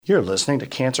You're listening to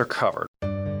Cancer Covered.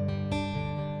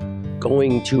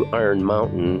 Going to Iron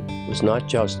Mountain was not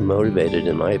just motivated,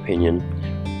 in my opinion,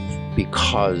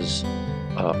 because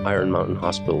Iron Mountain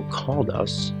Hospital called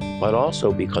us, but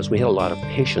also because we had a lot of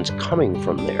patients coming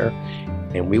from there,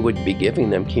 and we would be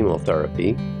giving them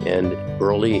chemotherapy. And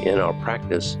early in our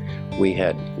practice, we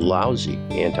had lousy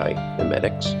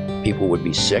antiemetics. People would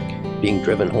be sick, being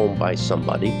driven home by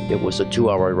somebody. It was a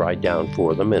 2-hour ride down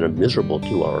for them and a miserable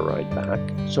 2-hour ride back.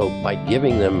 So by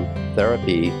giving them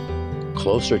therapy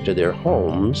closer to their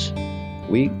homes,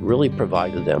 we really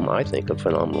provided them, I think, a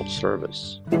phenomenal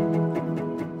service.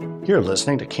 You're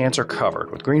listening to Cancer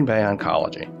Covered with Green Bay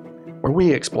Oncology, where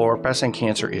we explore pressing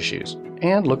cancer issues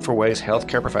and look for ways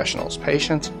healthcare professionals,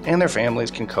 patients, and their families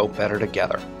can cope better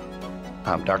together.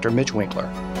 I'm Dr. Mitch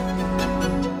Winkler.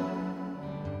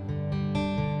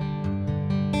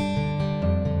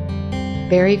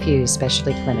 Very few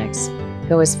specialty clinics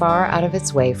go as far out of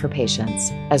its way for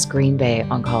patients as Green Bay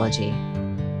Oncology.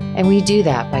 And we do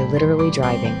that by literally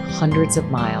driving hundreds of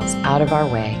miles out of our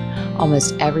way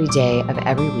almost every day of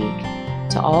every week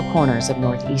to all corners of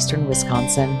northeastern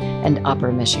Wisconsin and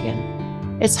upper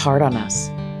Michigan. It's hard on us.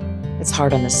 It's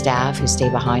hard on the staff who stay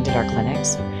behind at our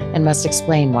clinics and must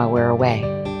explain why we're away.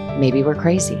 Maybe we're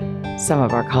crazy. Some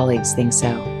of our colleagues think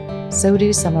so. So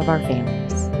do some of our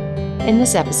families. In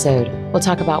this episode, we'll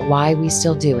talk about why we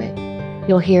still do it.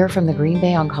 You'll hear from the Green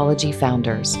Bay Oncology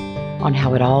founders on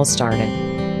how it all started.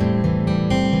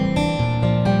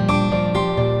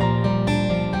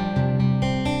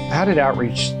 How did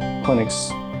outreach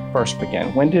clinics first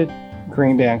begin? When did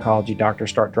Green Bay Oncology doctors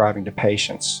start driving to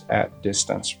patients at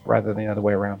distance rather than the other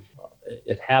way around?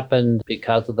 It happened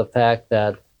because of the fact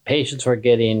that patients were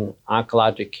getting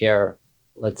oncologic care,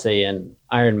 let's say in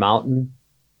Iron Mountain,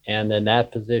 and then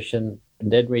that physician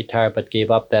didn't retire but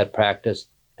gave up that practice.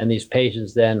 And these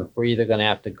patients then were either going to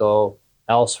have to go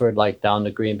elsewhere, like down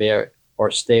to Green Bay,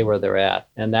 or stay where they're at.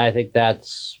 And I think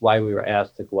that's why we were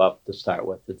asked to go up to start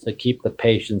with. It's to keep the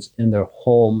patients in their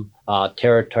home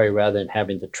territory rather than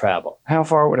having to travel. How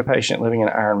far would a patient living in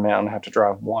Iron Mountain have to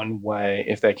drive one way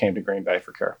if they came to Green Bay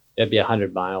for care? It'd be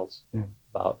 100 miles,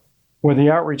 about. Were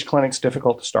the outreach clinics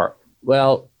difficult to start?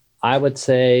 Well, I would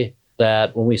say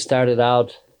that when we started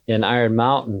out in Iron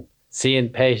Mountain, seeing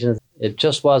patients, it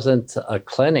just wasn't a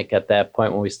clinic at that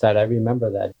point when we started. I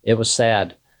remember that. It was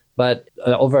sad. But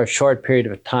over a short period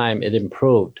of time, it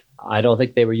improved. I don't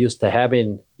think they were used to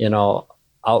having,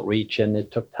 outreach, and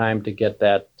it took time to get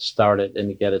that started and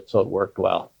to get it so it worked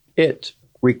well. It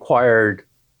required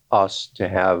us to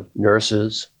have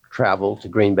nurses travel to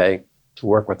Green Bay to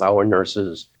work with our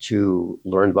nurses to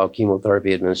learn about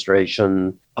chemotherapy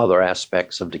administration, other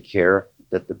aspects of the care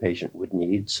that the patient would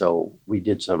need. So we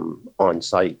did some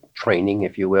on-site training,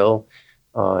 if you will,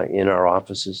 in our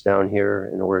offices down here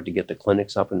in order to get the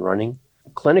clinics up and running.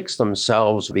 Clinics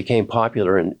themselves became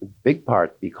popular in big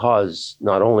part because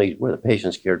not only were the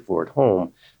patients cared for at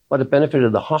home, but it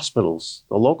benefited the hospitals.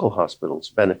 The local hospitals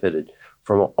benefited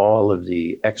from all of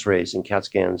the x-rays and CAT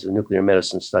scans and nuclear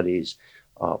medicine studies,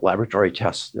 laboratory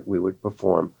tests that we would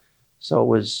perform. So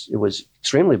it was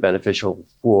extremely beneficial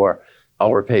for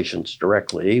our patients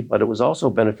directly, but it was also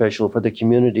beneficial for the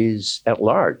communities at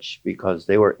large because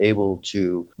they were able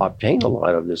to obtain a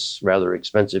lot of this rather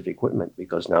expensive equipment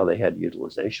because now they had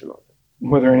utilization of it.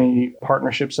 Were there any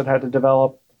partnerships that had to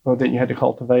develop or that you had to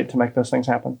cultivate to make those things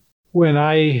happen? When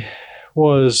I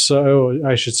was,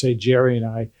 Jerry and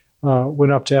I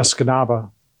went up to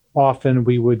Escanaba, often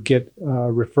we would get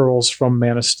referrals from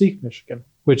Manistee, Michigan,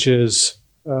 which is,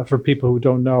 for people who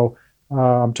don't know,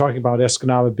 I'm talking about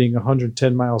Escanaba being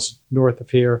 110 miles north of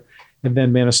here, and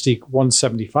then Manistee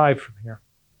 175 from here.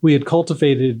 We had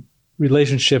cultivated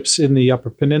relationships in the Upper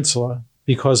Peninsula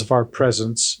because of our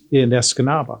presence in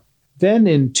Escanaba. Then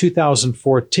in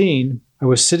 2014, I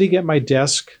was sitting at my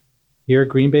desk here at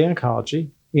Green Bay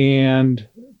Oncology, and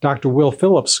Dr. Will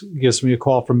Phillips gives me a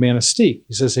call from Manistee.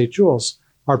 He says, "Hey, Jules,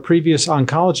 our previous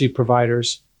oncology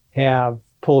providers have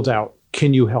pulled out.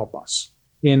 Can you help us?"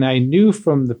 And I knew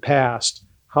from the past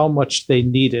how much they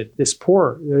needed it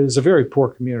was a very poor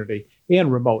community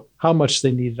and remote, how much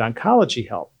they needed oncology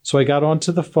help. So I got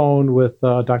onto the phone with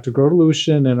Dr.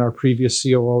 Grodelushin and our previous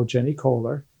COO, Jenny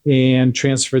Kohler, and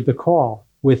transferred the call.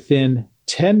 Within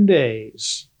 10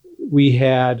 days, we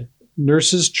had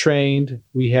nurses trained,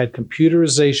 we had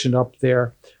computerization up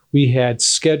there, we had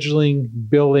scheduling,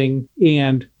 billing,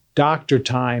 and doctor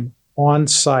time on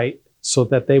site so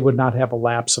that they would not have a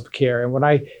lapse of care. And when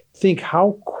I think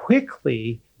how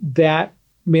quickly that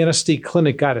Manistee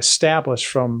Clinic got established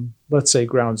from, let's say,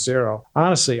 ground zero,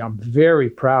 honestly, I'm very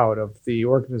proud of the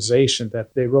organization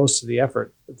that they rose to the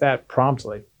effort that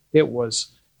promptly. It was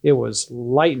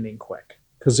lightning quick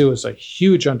because it was a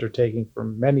huge undertaking for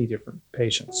many different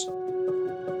patients.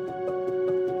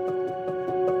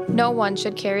 No one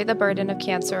should carry the burden of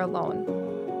cancer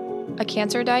alone. A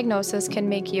cancer diagnosis can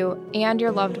make you and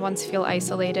your loved ones feel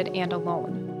isolated and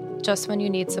alone, just when you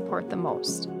need support the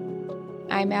most.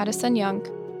 I'm Madison Young.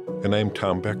 And I'm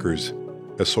Tom Beckers.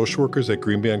 As social workers at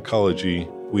Green Bay Oncology,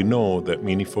 we know that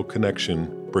meaningful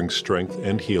connection brings strength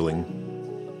and healing.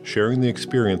 Sharing the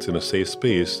experience in a safe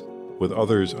space with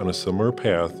others on a similar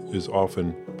path is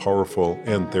often powerful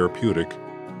and therapeutic.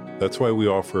 That's why we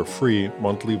offer a free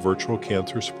monthly virtual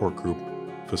cancer support group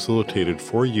facilitated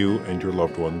for you and your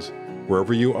loved ones.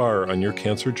 Wherever you are on your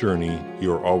cancer journey,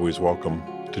 you are always welcome.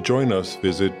 To join us,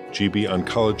 visit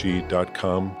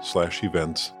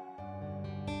gboncology.com/events.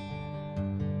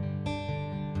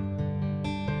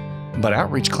 But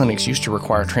outreach clinics used to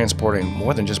require transporting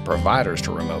more than just providers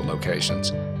to remote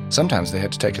locations. Sometimes they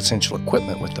had to take essential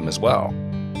equipment with them as well,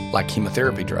 like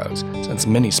chemotherapy drugs, since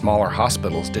many smaller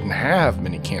hospitals didn't have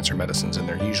many cancer medicines in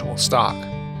their usual stock.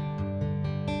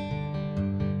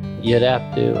 You'd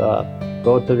have to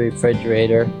go to the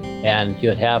refrigerator, and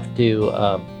you'd have to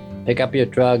pick up your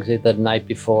drugs either the night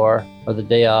before or the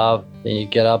day of. Then you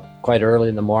get up quite early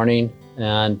in the morning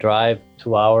and drive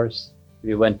 2 hours. If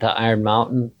you went to Iron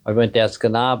Mountain or went to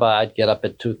Escanaba, I'd get up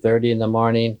at 2:30 in the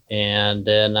morning, and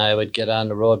then I would get on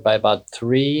the road by about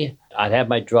 3. I'd have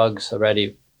my drugs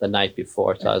already the night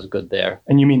before, so I was good there.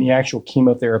 And you mean the actual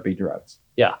chemotherapy drugs?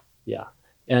 Yeah.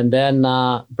 And then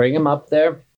bring them up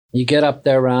there. You get up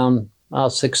there around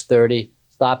 6:30,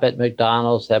 stop at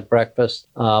McDonald's, have breakfast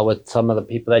with some of the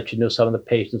people that you knew. Some of the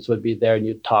patients would be there, and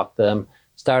you'd talk to them.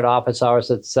 Start office hours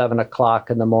at 7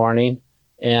 o'clock in the morning.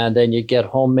 And then you get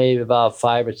home maybe about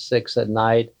 5 or 6 at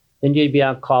night. Then you'd be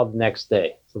on call the next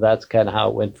day. So that's kind of how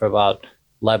it went for about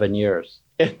 11 years.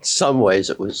 In some ways,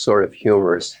 it was sort of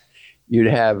humorous. You'd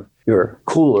have your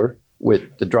cooler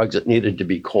with the drugs that needed to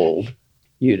be cold.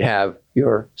 You'd have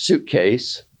your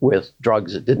suitcase with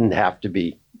drugs that didn't have to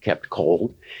be kept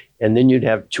cold. And then you'd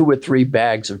have 2 or 3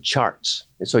 bags of charts.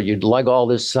 And so you'd lug all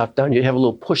this stuff down. You'd have a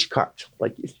little push cart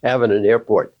like you have in an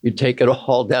airport. You'd take it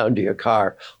all down to your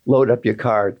car, load up your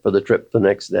car for the trip the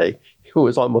next day. It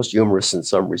was almost humorous in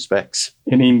some respects.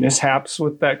 Any mishaps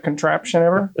with that contraption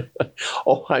ever?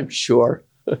 Oh, I'm sure.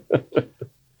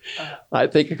 I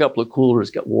think a couple of coolers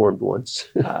got warmed once.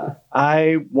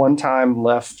 I one time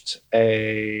left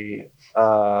a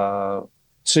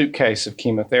suitcase of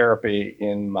chemotherapy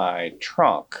in my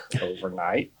trunk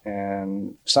overnight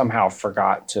and somehow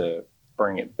forgot to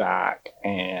bring it back.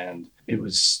 And it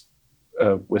was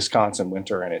a Wisconsin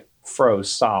winter and it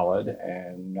froze solid.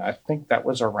 And I think that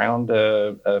was around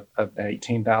an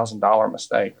 $18,000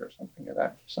 mistake or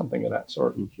something of that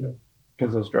sort.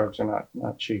 Because those drugs are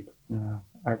not cheap.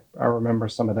 I remember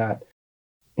some of that.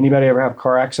 Anybody ever have a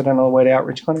car accident on the way to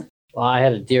outreach clinic? Well, I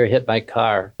had a deer hit my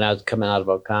car when I was coming out of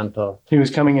Oconto. He was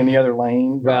coming in the other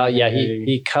lane? Well, yeah,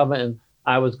 he coming.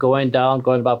 I was going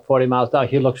about 40 miles down.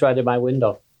 He looks right in my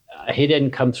window. He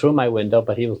didn't come through my window,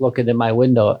 but he was looking in my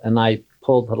window, and I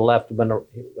pulled to the left and went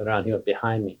around. He went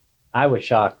behind me. I was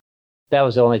shocked. That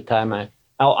was the only time I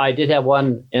did have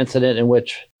one incident in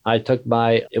which I took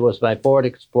it was my Ford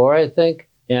Explorer, I think.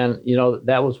 And,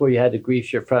 that was where you had to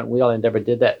grease your front wheel. I never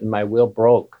did that, and my wheel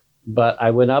broke. But I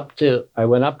went up to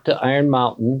Iron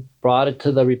Mountain, brought it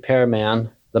to the repairman,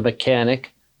 the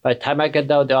mechanic. By the time I got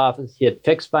down to the office, he had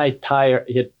fixed my tire.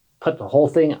 He had put the whole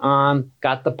thing on,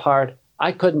 got the part.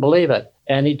 I couldn't believe it.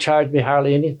 And he charged me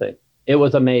hardly anything. It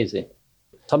was amazing.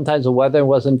 Sometimes the weather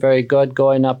wasn't very good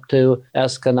going up to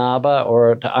Escanaba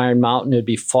or to Iron Mountain. It would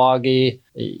be foggy.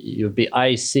 It would be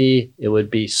icy. It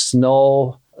would be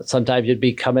snow. Sometimes you'd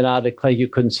be coming out of the clinic, you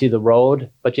couldn't see the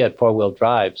road, but you had 4-wheel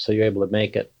drive, so you're able to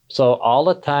make it. So all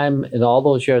the time in all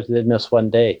those years, I didn't miss one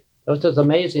day. It was just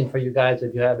amazing for you guys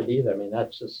if you haven't either. I mean,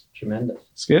 that's just tremendous.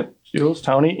 Skip, Jules,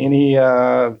 Tony, any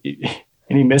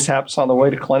mishaps on the way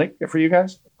to clinic for you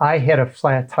guys? I had a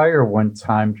flat tire one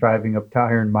time driving up to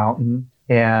Iron Mountain,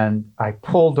 and I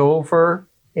pulled over,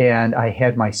 and I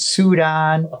had my suit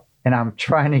on, and I'm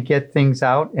trying to get things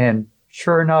out, and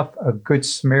sure enough, a Good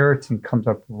Samaritan comes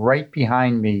up right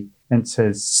behind me and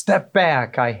says, "Step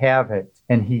back, I have it."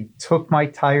 And he took my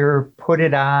tire, put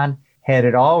it on, had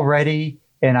it all ready.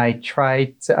 And I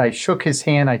shook his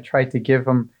hand. I tried to give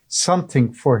him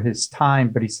something for his time,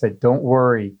 but he said, "Don't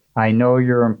worry. I know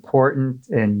you're important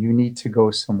and you need to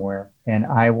go somewhere." And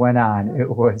I went on.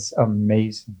 It was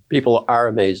amazing. People are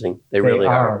amazing. They really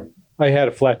are. I had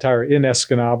a flat tire in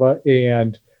Escanaba,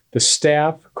 and the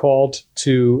staff called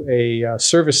to a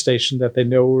service station that they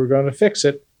know we were going to fix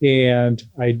it. And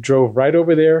I drove right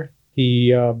over there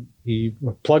He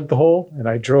plugged the hole, and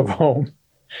I drove home.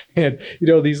 And,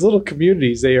 these little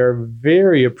communities, they are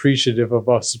very appreciative of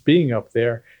us being up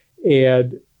there.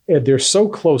 And they're so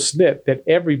close-knit that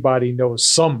everybody knows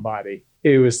somebody.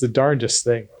 It was the darndest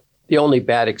thing. The only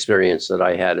bad experience that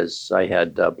I had is I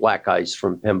had black ice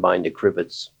from Pembine to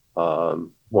Crivets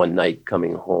one night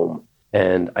coming home.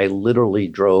 And I literally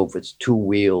drove with two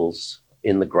wheels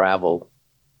in the gravel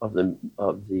of the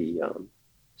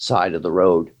side of the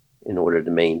road in order to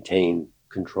maintain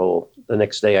control. The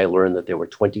next day I learned that there were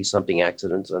 20-something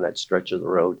accidents on that stretch of the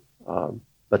road.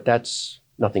 But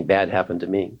nothing bad happened to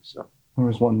me. So There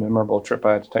was one memorable trip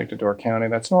I had to take to Door County.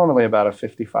 That's normally about a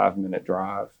 55-minute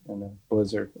drive in a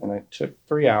blizzard, and it took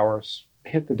 3 hours.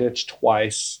 Hit the ditch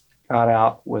twice, got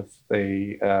out with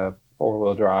the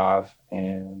four-wheel drive,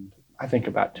 and I think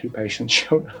about 2 patients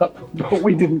showed up, but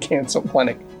we didn't cancel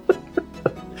clinic.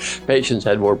 patients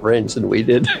had more brains than we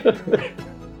did.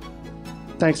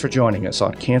 Thanks for joining us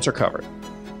on Cancer Covered.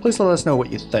 Please let us know what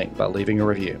you think by leaving a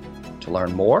review. To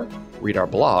learn more, read our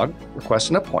blog, request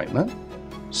an appointment,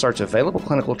 search available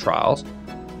clinical trials,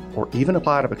 or even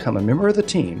apply to become a member of the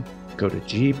team, go to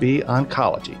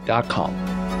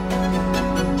gbOncology.com.